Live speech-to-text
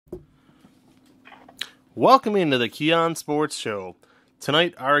Welcome into the Keon Sports Show.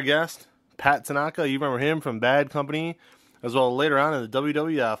 Tonight, our guest, Pat Tanaka. You remember him from Bad Company, as well as later on in the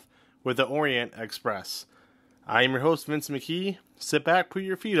WWF with the Orient Express. I am your host, Vince McKee. Sit back, put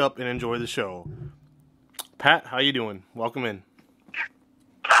your feet up, and enjoy the show. Pat, how you doing? Welcome in.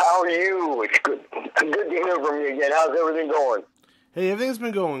 How are you? It's good to hear from you again. How's everything going? Hey, everything's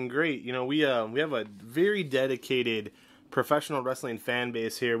been going great. You know, we have a very dedicated professional wrestling fan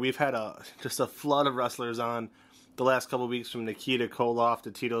base here. We've had just a flood of wrestlers on the last couple of weeks, from Nikita Koloff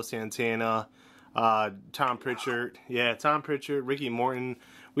to Tito Santana, Tom Pritchard, Ricky Morton.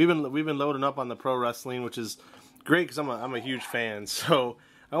 We've been loading up on the pro wrestling, which is great because I'm a huge fan. So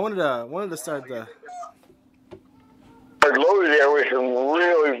I wanted to start the. Loaded there with some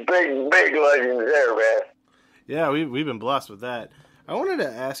really big legends there, man. Yeah, we've been blessed with that. I wanted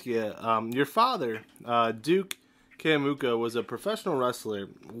to ask you, your father, Duke Kamuka, was a professional wrestler.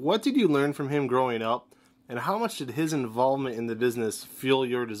 What did you learn from him growing up, and how much did his involvement in the business fuel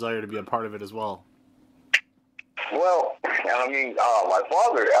your desire to be a part of it as well? Well, I mean, my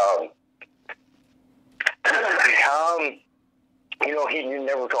father, he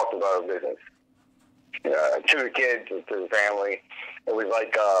never talked about his business. To the kids, to the family, it was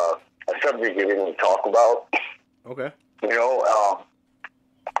like a subject he didn't talk about. Okay.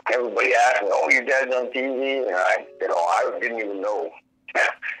 Everybody asked me, "Oh, your dad's on TV," and I didn't even know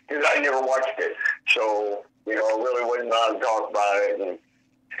because I never watched it. So, I really wasn't allowed to talk about it. And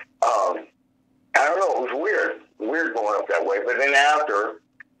I don't know, it was weird going up that way. But then after,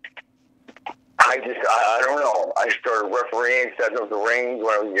 I don't know, I started refereeing, setting up the rings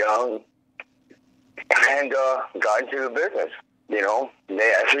when I was young, and got into the business.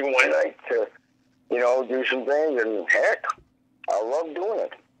 They asked me one night to, do some things, and heck, I love doing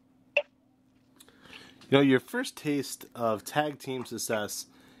it. Your first taste of tag team success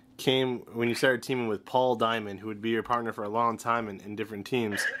came when you started teaming with Paul Diamond, who would be your partner for a long time in different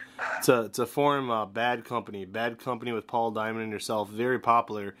teams, to form Bad Company. Bad Company with Paul Diamond and yourself, very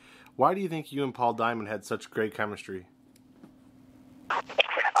popular. Why do you think you and Paul Diamond had such great chemistry?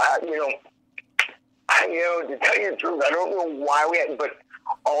 To tell you the truth, I don't know why we had, but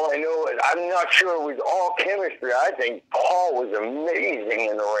all I know is I'm not sure it was all chemistry. I think Paul was amazing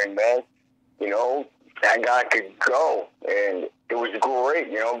in the ring, man. That guy could go, and it was great,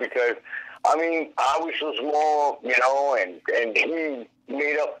 because, I was so small, and he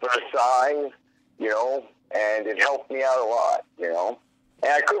made up for his size, and it helped me out a lot,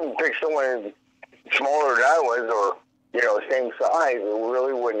 And I couldn't pick someone smaller than I was, or, same size. It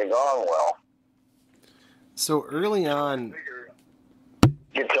really wouldn't have gone well. So early on,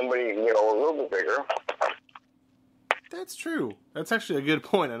 get somebody, a little bit bigger. That's true. That's actually a good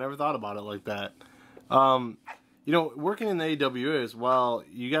point. I never thought about it like that. Working in the AWA as well,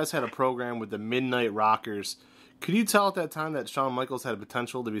 you guys had a program with the Midnight Rockers. Could you tell at that time that Shawn Michaels had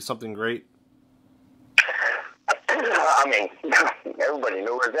potential to be something great? Everybody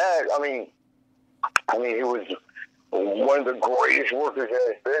knows that. He was one of the greatest workers in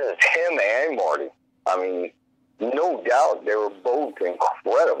this business, him and Marty. No doubt they were both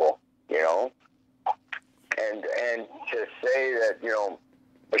incredible, And to say that,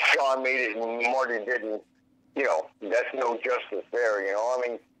 Shawn made it and Marty didn't, that's no justice there,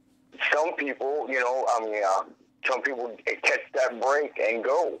 Some people, some people catch that break and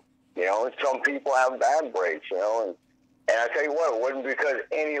go, and some people have bad breaks, and I tell you what, it wasn't because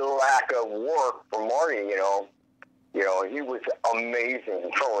any lack of work for Marty, he was amazing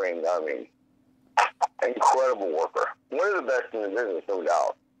in the ring, incredible worker. One of the best in the business, no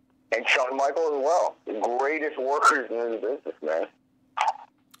doubt. And Shawn Michaels as well. The greatest workers in the business, man.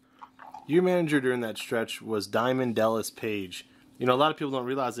 Your manager during that stretch was Diamond Dallas Page. A lot of people don't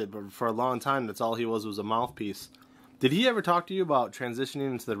realize it, but for a long time, that's all he was a mouthpiece. Did he ever talk to you about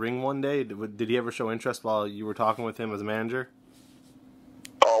transitioning into the ring one day? Did he ever show interest while you were talking with him as a manager?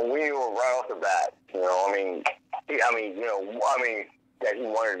 Oh, we knew right off the bat. That he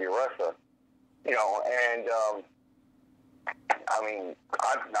wanted to be a wrestler.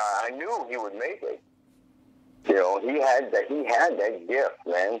 I knew he would make it. He had that gift,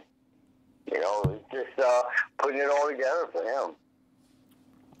 man. It's just putting it all together for him.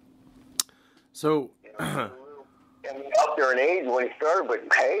 So, up there in age when he started, but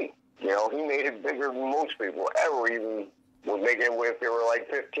hey, he made it bigger than most people ever even would make it if they were like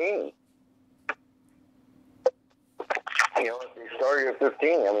 15. If they started at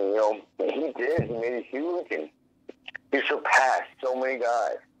 15, he did. He made it huge, and he surpassed so many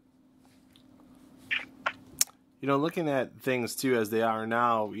guys. Looking at things too as they are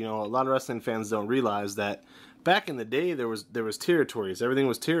now, a lot of wrestling fans don't realize that back in the day there was territories. Everything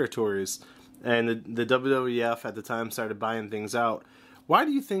was territories. and the WWF at the time started buying things out. Why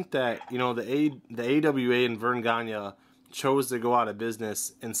do you think that, you know, the AWA and Vern Gagne chose to go out of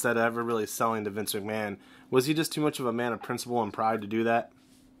business instead of ever really selling to Vince McMahon? Was he just too much of a man of principle and pride to do that?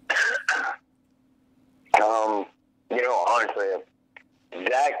 You know, honestly,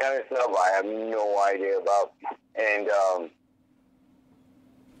 that kind of stuff I have no idea about. And,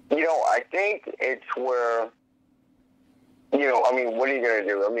 you know, I think it's where, you know, I mean, what are you going to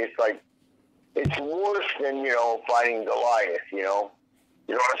do? I mean, it's like, it's worse than, you know, fighting Goliath, you know?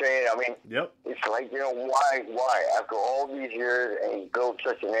 You know what I'm saying? I mean, Yep. It's like, you know, why? After all these years and built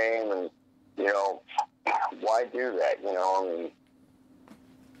such a name and, you know, why do that? You know, I mean,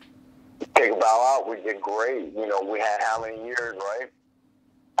 take a bow out, we did great. You know, we had how many years, right?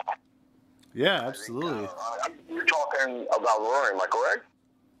 Yeah, absolutely. You're talking about Rory, am I correct?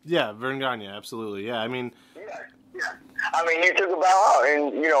 Yeah, Vern Gagne, absolutely. Yeah, I mean... Yeah. I mean, he took a bow out,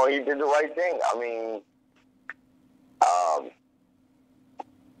 and, you know, he did the right thing. I mean,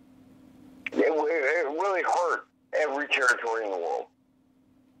 it really hurt every territory in the world.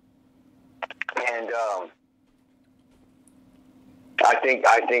 And I think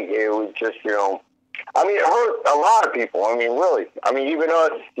it was just, you know, I mean, it hurt a lot of people. I mean, really. I mean, even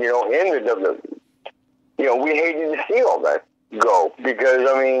us, you know, in the WWE, you know, we hated to see all that go because,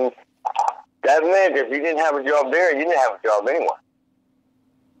 I mean, that meant if you didn't have a job there, you didn't have a job anywhere.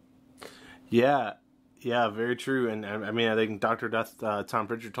 Yeah, very true. And I mean, I think Dr. Death, Tom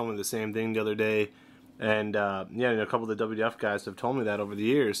Pritchard told me the same thing the other day. And yeah, a couple of the WWF guys have told me that over the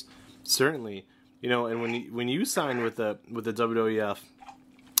years. Certainly, you know. And when you signed with the WWF,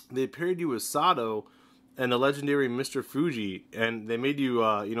 they paired you with Sato and the legendary Mr. Fuji, and they made you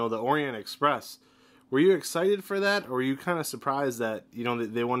you know, the Orient Express. Were you excited for that, or were you kind of surprised that, you know,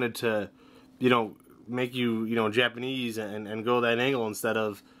 they wanted to, you know, make you, you know, Japanese and go that angle instead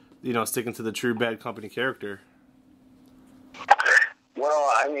of, you know, sticking to the true Bad Company character? Well,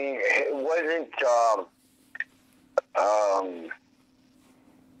 I mean, it wasn't.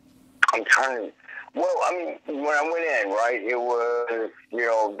 I'm trying to. Well, I mean, when I went in, right, it was, you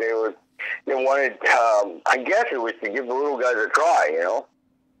know, they wanted. I guess it was to give the little guys a try, you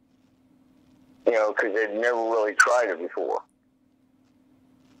know, because they'd never really tried it before.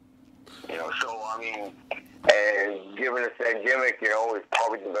 You know, so I mean, and giving us that gimmick, you know, is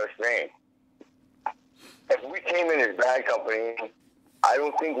probably the best thing. If we came in as Bad Company, I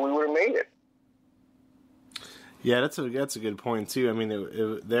don't think we would have made it. Yeah, that's a good point too. I mean,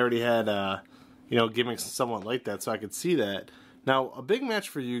 they already had you know, gimmicks somewhat like that, so I could see that. Now, a big match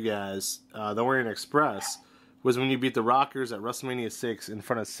for you guys, the Orient Express, was when you beat the Rockers at WrestleMania 6 in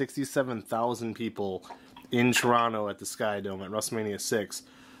front of 67,000 people in Toronto at the Sky Dome at WrestleMania 6.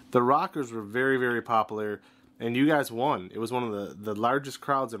 The Rockers were very, very popular, and you guys won. It was one of the largest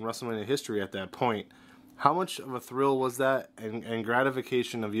crowds in WrestleMania history at that point. How much of a thrill was that, and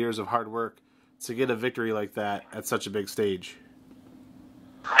gratification of years of hard work to get a victory like that at such a big stage?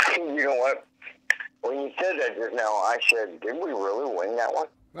 You know what? When you said that just now, I said, did we really win that one?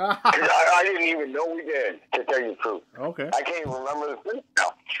 I didn't even know we did, to tell you the truth. Okay. I can't even remember the thing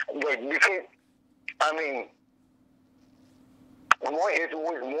now. But you can't, I mean, it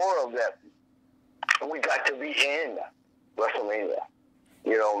was more of that. We got to be in WrestleMania.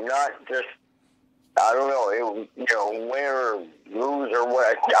 You know, not just, I don't know, it was, you know, win or lose or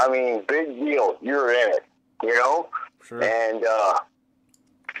what. I mean, big deal. You're in it, you know? Sure. And,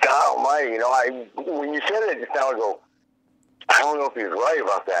 God almighty, you know, when you said it just now, I go, I don't know if he's right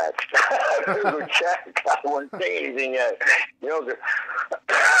about that. I go check. I wasn't saying anything yet. You know, honestly,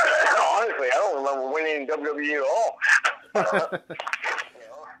 I don't remember winning WWE at all. You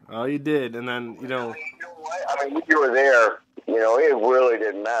know? Oh, you did, and then, you know... You know what? I mean, when you were there, you know, it really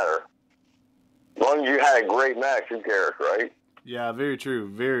didn't matter. As long as you had a great match, who cares, right? Yeah, very true.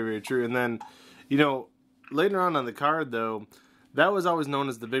 Very, very true. And then, you know, later on the card, though, that was always known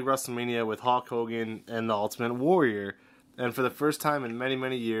as the big WrestleMania with Hulk Hogan and the Ultimate Warrior. And for the first time in many,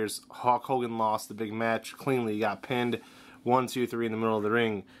 many years, Hulk Hogan lost the big match cleanly. He got pinned 1, 2, 3 in the middle of the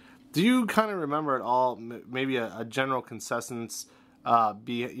ring. Do you kind of remember at all maybe a general consensus,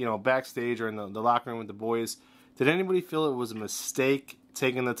 you know, backstage or in the locker room with the boys? Did anybody feel it was a mistake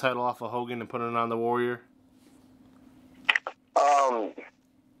taking the title off of Hogan and putting it on the Warrior?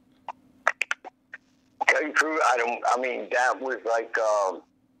 Tell you the truth, I mean, that was like,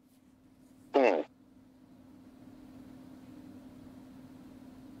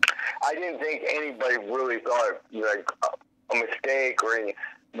 I didn't think anybody really thought it like a mistake or anything.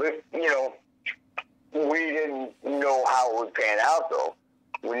 But, you know, we didn't know how it would pan out, though.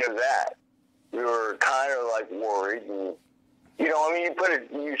 We knew that. We were kind of like worried, and, You know, I mean,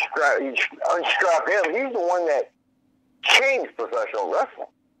 you unstrap him. He's the one that changed professional wrestling.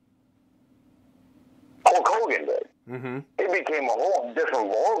 Hulk Hogan did. Mm-hmm. It became a whole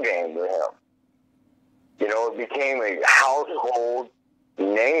different ball game to him. You know, it became a household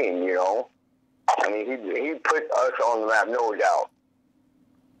name, you know. I mean, he put us on the map, no doubt.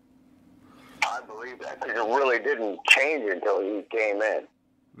 I believe that because it really didn't change until he came in.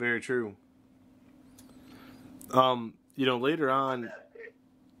 Very true. You know, later on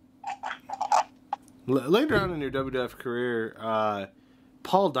in your WWF career,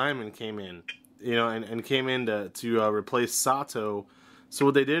 Paul Diamond came in, you know, and came in to replace Sato. So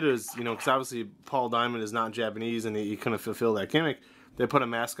what they did is, you know, because obviously Paul Diamond is not Japanese and he couldn't fulfill that gimmick, they put a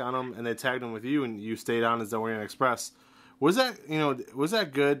mask on him and they tagged him with you and you stayed on as the Orient Express. Was that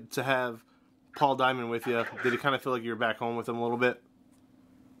good to have Paul Diamond with you? Did it kind of feel like you were back home with him a little bit?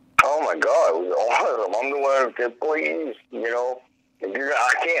 Oh my God, it was awesome. I'm the one who said, please, you know,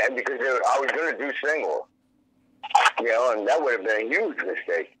 I can't because I was going to do singles, you know, and that would have been a huge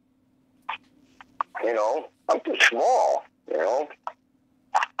mistake. You know, I'm too small, you know.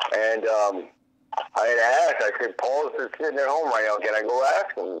 And I had asked, I said, Paul's just sitting at home right now. Can I go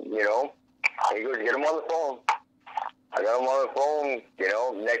ask him, you know? And he goes, get him on the phone. I got him on the phone, you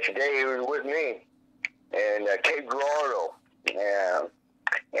know. Next day he was with me. And Cape Girardeau. Yeah.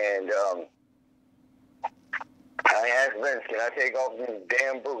 And I asked Vince, can I take off these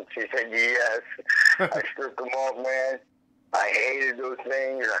damn boots? He said, yes. I stripped them off, man. I hated those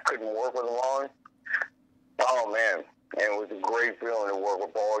things. I couldn't work with them on. Oh, man. And it was a great feeling to work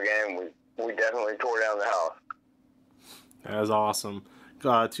with Paul again. We definitely tore down the house. That was awesome.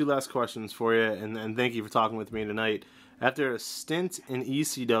 Two last questions for you, and thank you for talking with me tonight. After a stint in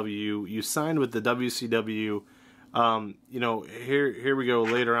ECW, you signed with the WCW. You know, here we go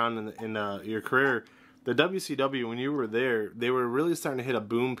later on in your career. The WCW, when you were there, they were really starting to hit a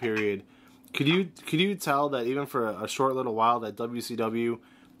boom period. Could you tell that even for a short little while that WCW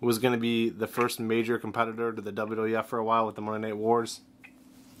was going to be the first major competitor to the WWF for a while with the Monday Night Wars?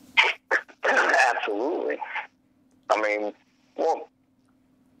 Absolutely. I mean, well,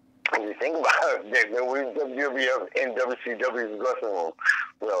 when you think about it, there was WWF and WCW's wrestling room,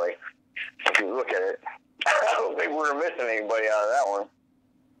 really. If you look at it, I don't think we were missing anybody out of that one.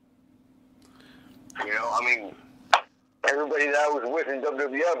 You know, I mean, everybody that I was with in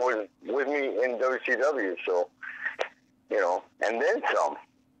WWF was with me in WCW, so, you know, and then some.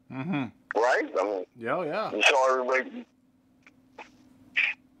 Mm-hmm. Right? I mean, yeah. You saw everybody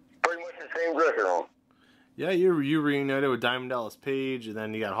pretty much the same dressing room. Yeah, you reunited with Diamond Dallas Page, and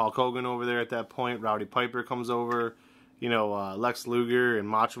then you got Hulk Hogan over there at that point. Rowdy Piper comes over, you know, Lex Luger and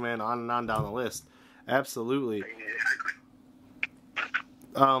Macho Man, on and on down the list. Absolutely.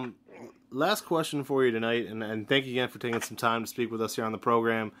 Last question for you tonight, and thank you again for taking some time to speak with us here on the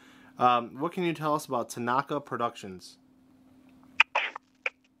program. What can you tell us about Tanaka Productions?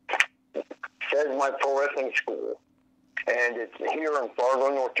 That is my pro wrestling school, and it's here in Fargo,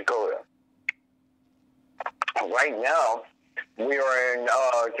 North Dakota. Right now, we are in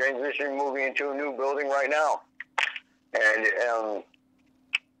transition, moving into a new building right now. And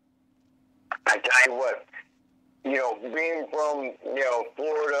I tell you what, you know, being from, you know,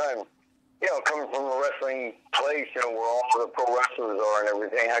 Florida and, you know, coming from a wrestling place, you know, where all the pro wrestlers are and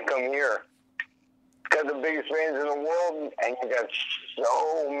everything, I come here. Got the biggest fans in the world, and you got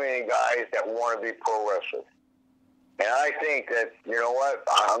so many guys that want to be pro wrestlers. And I think that, you know what,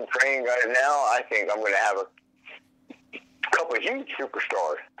 I'm training guys now. I think I'm going to have a couple of huge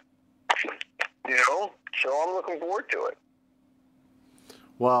superstars, you know? So I'm looking forward to it.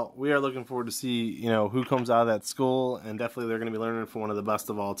 Well, we are looking forward to see, you know, who comes out of that school, and definitely they're going to be learning from one of the best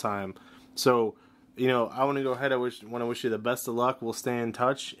of all time. So, you know, I want to go ahead. I want to wish you the best of luck. We'll stay in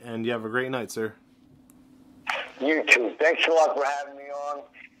touch, and you have a great night, sir. You too. Thanks a lot for having me on.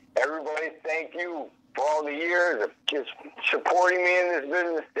 Everybody, thank you for all the years of just supporting me in this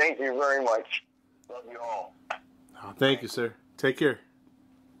business. Thank you very much. Love you all. Oh, thank you, sir. Take care.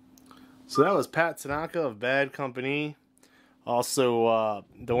 So that was Pat Tanaka of Bad Company. Also,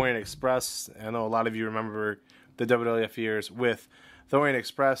 the Orient Express. I know a lot of you remember the WWF years with the Orient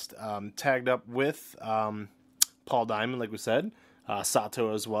Express, tagged up with Paul Diamond, like we said,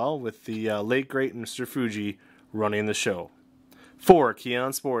 Sato as well, with the late great Mr. Fuji running the show. For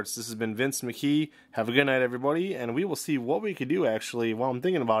Keon Sports, this has been Vince McKee. Have a good night, everybody, and we will see what we could do, actually, while I'm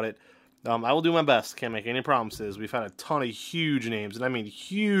thinking about it. I will do my best. Can't make any promises. We've had a ton of huge names, and I mean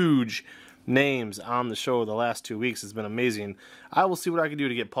huge names on the show the last 2 weeks. It's been amazing. I will see what I can do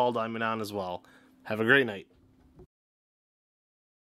to get Paul Diamond on as well. Have a great night.